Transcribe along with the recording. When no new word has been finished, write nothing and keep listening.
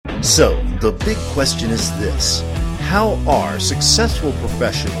So, the big question is this: how are successful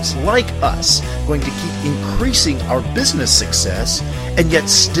professionals like us going to keep increasing our business success and yet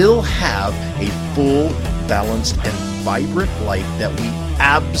still have a full, balanced, and vibrant life that we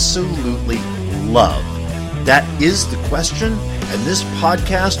absolutely love? That is the question, and this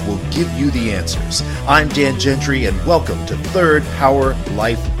podcast will give you the answers. I'm Dan Gentry, and welcome to Third Power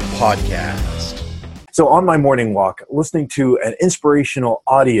Life Podcast. So on my morning walk, listening to an inspirational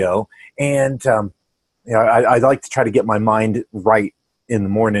audio, and I like to try to get my mind right in the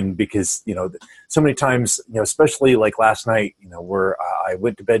morning because, so many times, especially like last night, where I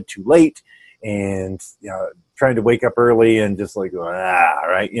went to bed too late and, trying to wake up early and just like,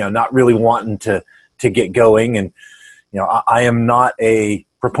 right, not really wanting to get going. And, I am not a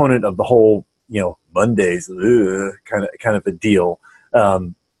proponent of the whole, Mondays kind of a deal.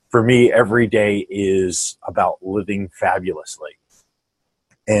 For me, every day is about living fabulously.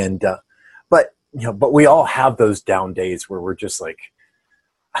 And, but we all have those down days where we're just like,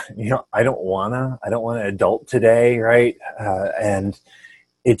 I don't want to adult today. Right. And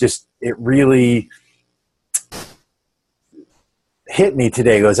it really hit me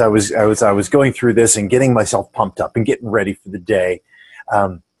today as I was going through this and getting myself pumped up and getting ready for the day.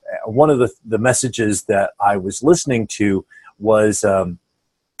 One of the messages that I was listening to was,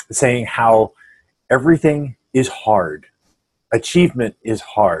 saying how everything is hard. Achievement is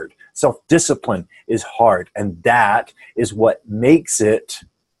hard. Self-discipline is hard. And that is what makes it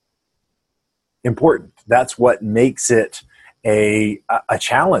important. That's what makes it a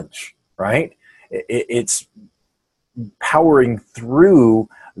challenge, right? It's powering through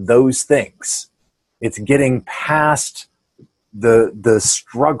those things. It's getting past the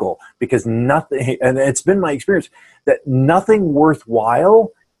struggle, because nothing, and it's been my experience, that nothing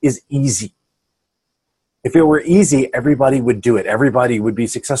worthwhile is easy. If it were easy, everybody would do it. Everybody would be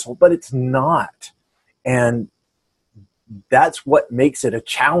successful, but it's not. And that's what makes it a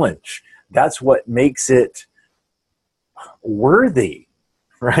challenge. That's what makes it worthy,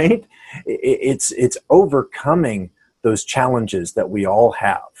 right? It's overcoming those challenges that we all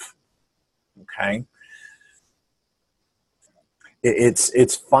have, okay?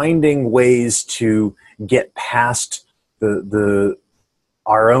 It's finding ways to get past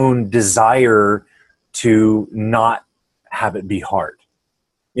our own desire to not have it be hard.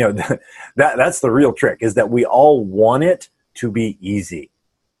 That's the real trick, is that we all want it to be easy.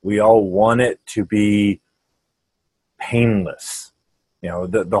 We all want it to be painless.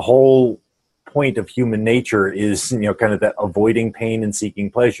 The whole point of human nature is, kind of that avoiding pain and seeking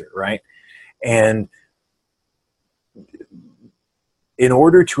pleasure, right? And in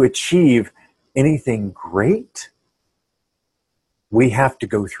order to achieve anything great, we have to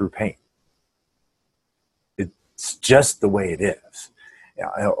go through pain. It's just the way it is.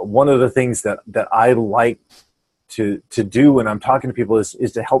 One of the things that I like to do when I'm talking to people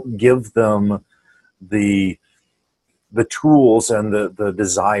is to help give them the tools and the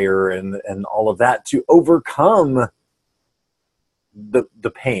desire and all of that to overcome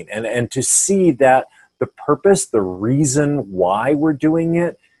the pain and to see that the purpose, the reason why we're doing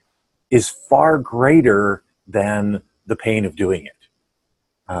it is far greater than the pain of doing it.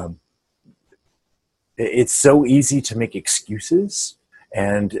 It's so easy to make excuses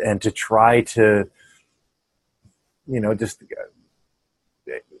and to try to, just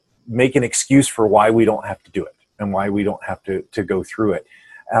make an excuse for why we don't have to do it and why we don't have to go through it.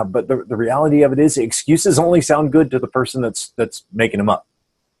 But the reality of it is, excuses only sound good to the person that's making them up,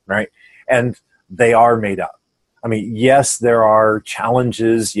 right? And they are made up. I mean, yes, there are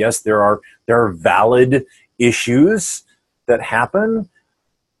challenges. Yes, there are valid issues that happen.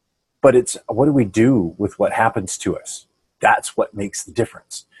 But it's, what do we do with what happens to us? That's what makes the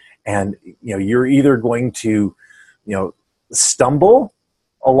difference. And, you're either going to, stumble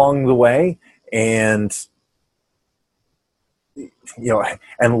along the way and,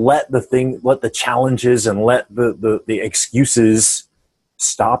 and let the challenges and let the excuses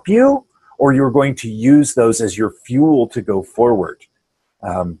stop you, or you're going to use those as your fuel to go forward.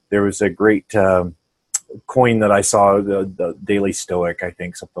 There was a great coin that I saw, the Daily Stoic, I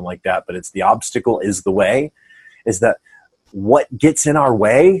think, something like that, but it's the obstacle is the way, is that what gets in our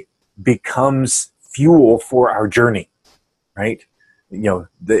way becomes fuel for our journey, right?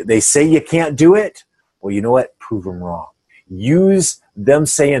 They say you can't do it. Well, you know what? Prove them wrong. Use them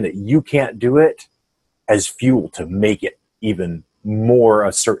saying that you can't do it as fuel to make it even more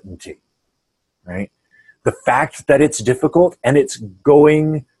a certainty, right? The fact that it's difficult, and it's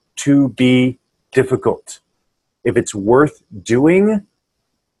going to be difficult. If it's worth doing,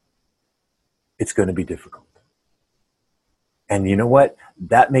 it's going to be difficult. And you know what?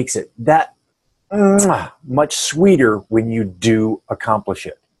 That makes it that much sweeter when you do accomplish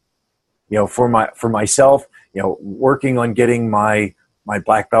it. For myself, working on getting my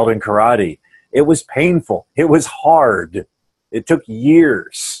black belt in karate, it was painful. It was hard. It took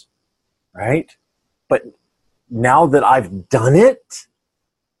years, right? But now that I've done it,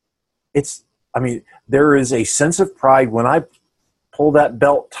 there is a sense of pride when I pull that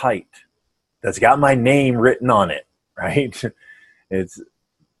belt tight that's got my name written on it, right?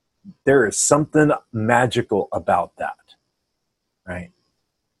 There is something magical about that, right?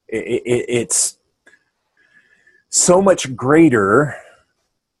 It's so much greater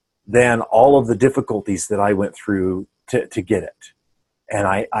than all of the difficulties that I went through to get it. And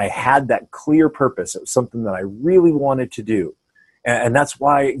I had that clear purpose. It was something that I really wanted to do. And that's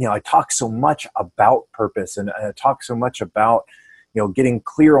why, I talk so much about purpose, and I talk so much about, getting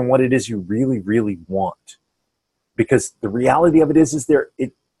clear on what it is you really, really want. Because the reality of it is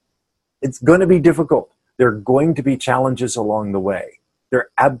it's going to be difficult. There are going to be challenges along the way. There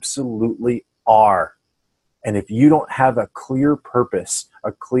absolutely are. And if you don't have a clear purpose,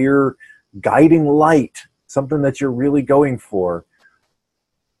 a clear guiding light, something that you're really going for,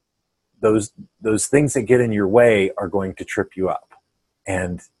 those things that get in your way are going to trip you up.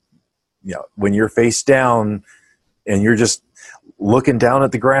 And when you're face down and you're just looking down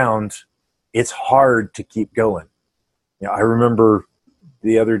at the ground, it's hard to keep going. I remember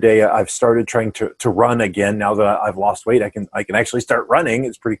the other day I've started trying to run again. Now that I've lost weight, I can actually start running.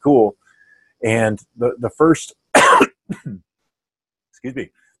 It's pretty cool. And the first excuse me,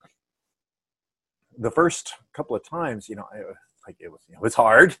 the first couple of times, it was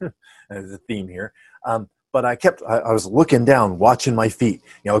hard. There's a theme here. But I was looking down, watching my feet.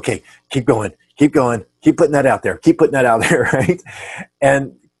 Okay, keep going, keep putting that out there, right?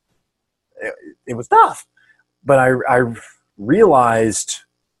 And it was tough. But I realized,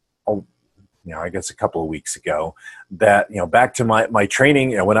 I guess a couple of weeks ago, that, back to my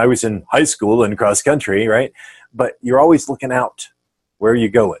training, when I was in high school and cross country, right? But you're always looking out. Where are you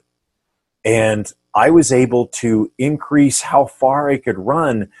going? And I was able to increase how far I could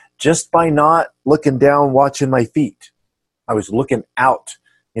run just by not looking down, watching my feet. I was looking out,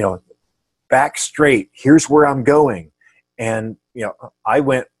 back straight. Here's where I'm going. And, I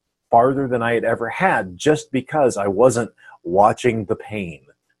went farther than I had ever had just because I wasn't watching the pain.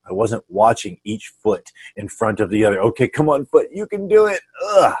 I wasn't watching each foot in front of the other. Okay, come on, foot, you can do it.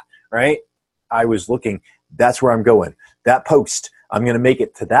 Right? I was looking, that's where I'm going. That post, I'm going to make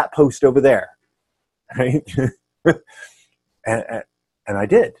it to that post over there. Right? and I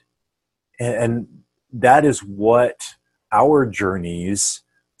did. And that is what our journeys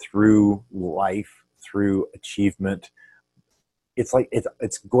through life, through achievement,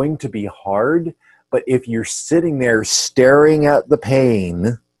 it's going to be hard. But if you're sitting there staring at the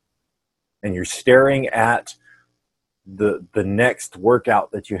pain and you're staring at the next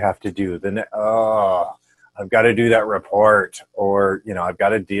workout that you have to do, I've got to do that report, or, I've got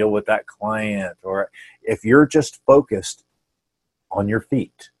to deal with that client, or if you're just focused on your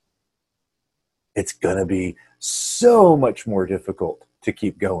feet, it's going to be so much more difficult to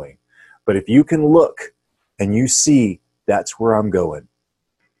keep going. But if you can look and you see, that's where I'm going.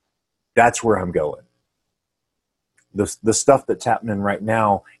 That's where I'm going. The stuff that's happening right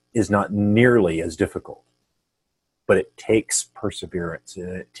now is not nearly as difficult, but it takes perseverance, and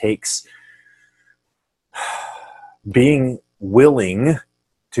it takes being willing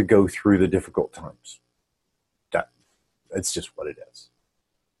to go through the difficult times. It's just what it is.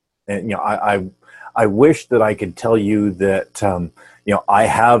 And I wish that I could tell you that I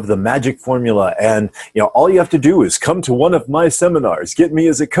have the magic formula, and all you have to do is come to one of my seminars, get me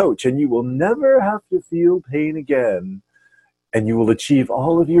as a coach, and you will never have to feel pain again, and you will achieve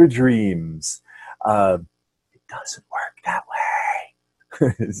all of your dreams. It doesn't work that way.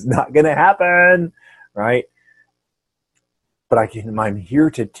 It's not going to happen, right? But I'm here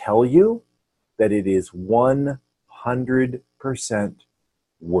to tell you that it is 100%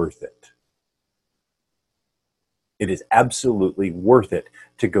 worth it. It is absolutely worth it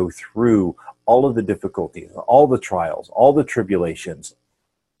to go through all of the difficulties, all the trials, all the tribulations,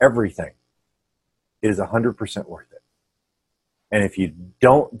 everything. It is 100% worth it. And if you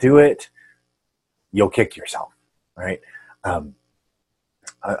don't do it, you'll kick yourself, right? I'm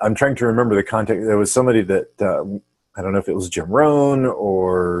trying to remember the context. There was somebody that, I don't know if it was Jim Rohn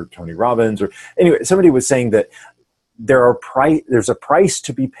or Tony Robbins, or anyway, somebody was saying that there's a price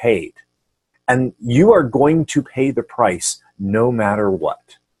to be paid, and you are going to pay the price no matter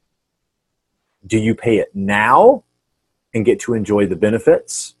what. Do you pay it now and get to enjoy the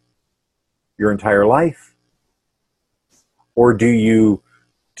benefits your entire life? Or do you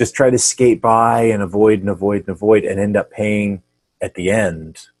just try to skate by and avoid and end up paying at the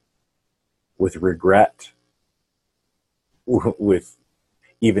end with regret, with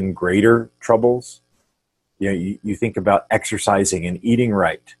even greater troubles? You think about exercising and eating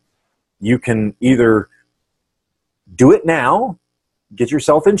right. You can either do it now, get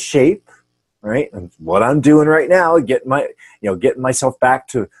yourself in shape, right? And what I'm doing right now, getting myself back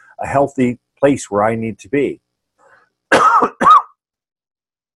to a healthy place where I need to be.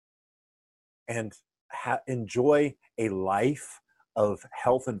 And enjoy a life of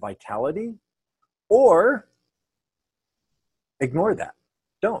health and vitality, or ignore that.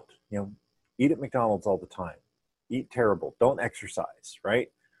 Don't, eat at McDonald's all the time. Eat terrible. Don't exercise,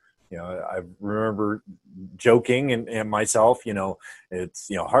 right? I remember joking and myself,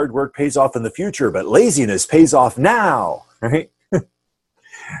 it's, hard work pays off in the future, but laziness pays off now, right?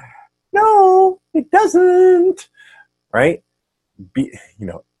 No, it doesn't, right?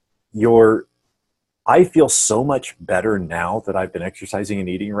 I feel so much better now that I've been exercising and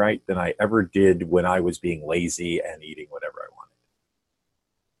eating right than I ever did when I was being lazy and eating whatever I wanted.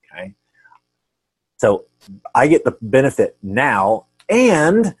 Okay? So I get the benefit now,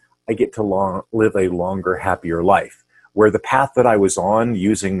 and I get to live a longer, happier life, where the path that I was on,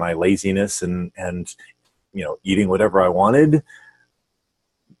 using my laziness and eating whatever I wanted,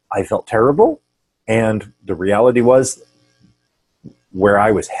 I felt terrible. And the reality was, where I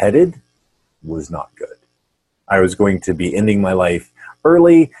was headed was not good. I was going to be ending my life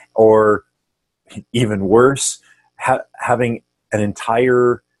early, or even worse, having an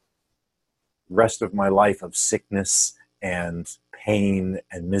entire rest of my life of sickness and pain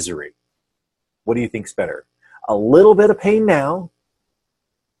and misery. What do you think's better? A little bit of pain now,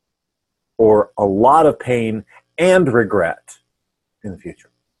 or a lot of pain and regret in the future?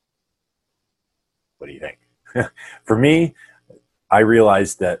 What do you think? For me, I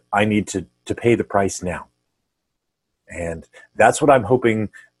realized that I need to pay the price now. And that's what I'm hoping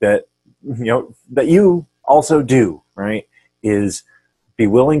that, that you also do, right? Is be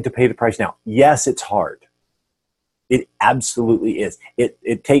willing to pay the price now. Yes, it's hard. It absolutely is.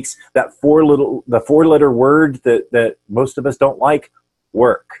 It takes that the four-letter word that most of us don't like,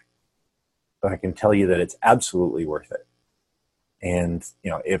 work. But I can tell you that it's absolutely worth it. And,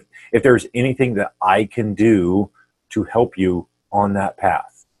 if there's anything that I can do to help you on that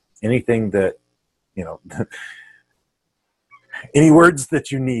path, anything that, any words that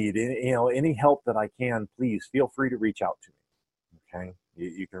you need, any help that I can, please feel free to reach out to me. Okay.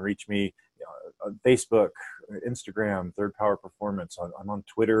 You can reach me on Facebook, Instagram, Third Power Performance. I'm on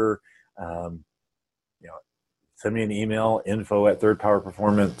Twitter. Send me an email,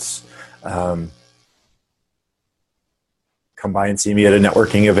 info@thirdpowerperformance. Come by and see me at a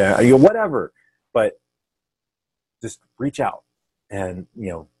networking event, whatever. But just reach out. And,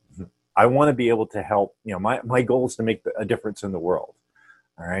 I want to be able to help. My goal is to make a difference in the world.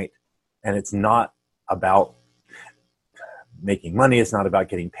 All right. And it's not about making money. It's not about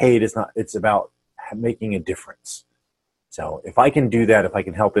getting paid. It's about making a difference. So if I can do that, if I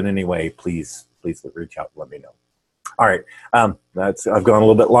can help in any way, please reach out and let me know. All right. I've gone a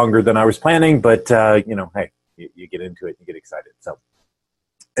little bit longer than I was planning, but hey, you get into it, you get excited. So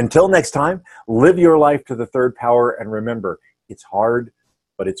until next time, live your life to the third power. And remember, it's hard,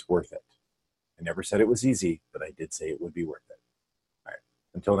 but it's worth it. I never said it was easy, but I did say it would be worth it. All right.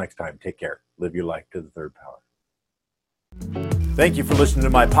 Until next time, take care. Live your life to the third power. Thank you for listening to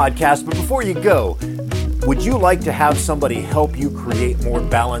my podcast. But before you go, would you like to have somebody help you create more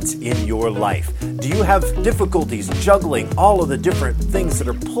balance in your life? Do you have difficulties juggling all of the different things that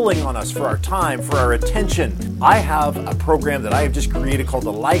are pulling on us for our time, for our attention? I have a program that I have just created called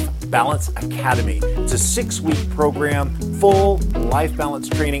the Life Balance Academy. It's a 6-week program, full life balance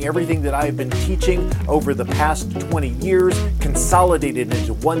training, everything that I have been teaching over the past 20 years, consolidated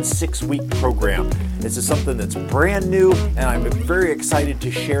into one 6-week program. This is something that's brand new, and I'm very excited to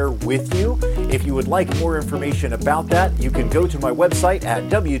share with you. If you would like more information about that, you can go to my website at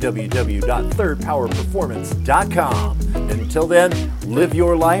www.thirdpowerperformance.com. Until then, live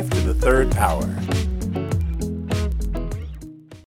your life to the third power.